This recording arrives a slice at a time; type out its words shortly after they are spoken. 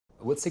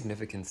What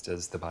significance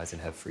does the bison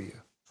have for you?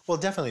 Well,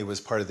 definitely was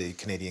part of the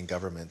Canadian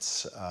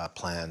government's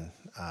plan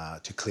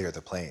to clear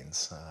the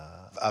plains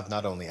of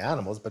not only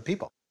animals, but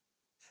people.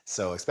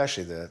 So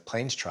especially the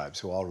plains tribes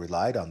who all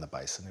relied on the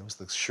bison, it was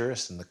the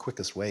surest and the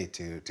quickest way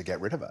to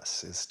get rid of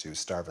us, is to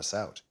starve us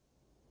out.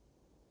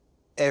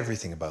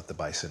 Everything about the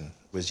bison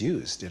was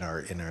used in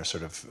our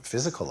sort of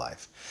physical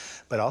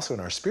life, but also in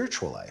our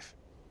spiritual life.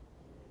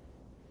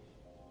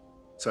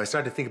 So I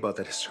started to think about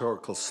that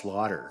historical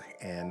slaughter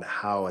and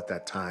how at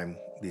that time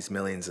these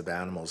millions of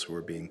animals who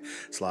were being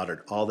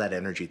slaughtered, all that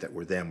energy that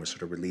were them was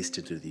sort of released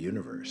into the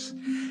universe.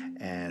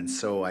 And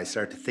so I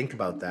started to think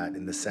about that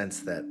in the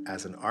sense that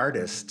as an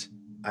artist,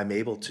 I'm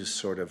able to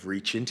sort of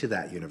reach into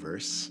that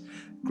universe,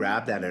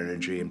 grab that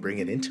energy and bring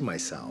it into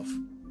myself.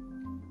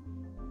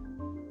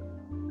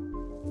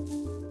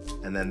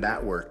 And then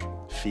that work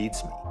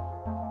feeds me.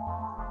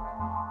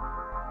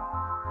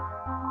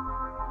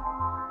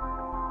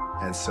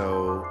 And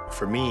so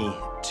for me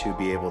to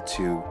be able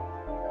to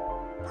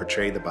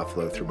portray the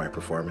buffalo through my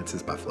performance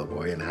as Buffalo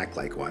Boy and act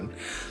like one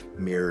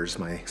mirrors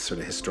my sort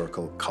of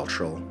historical,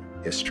 cultural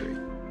history.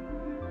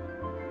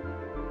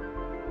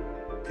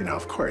 You know,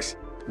 of course,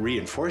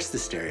 reinforce the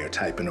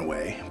stereotype in a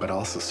way, but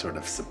also sort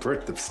of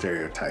subvert the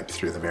stereotype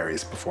through the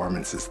various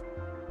performances.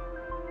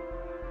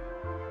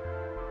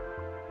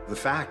 The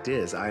fact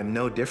is, I am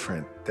no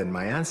different than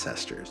my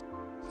ancestors.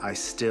 I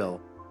still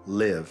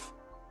live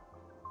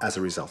as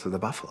a result of the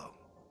buffalo.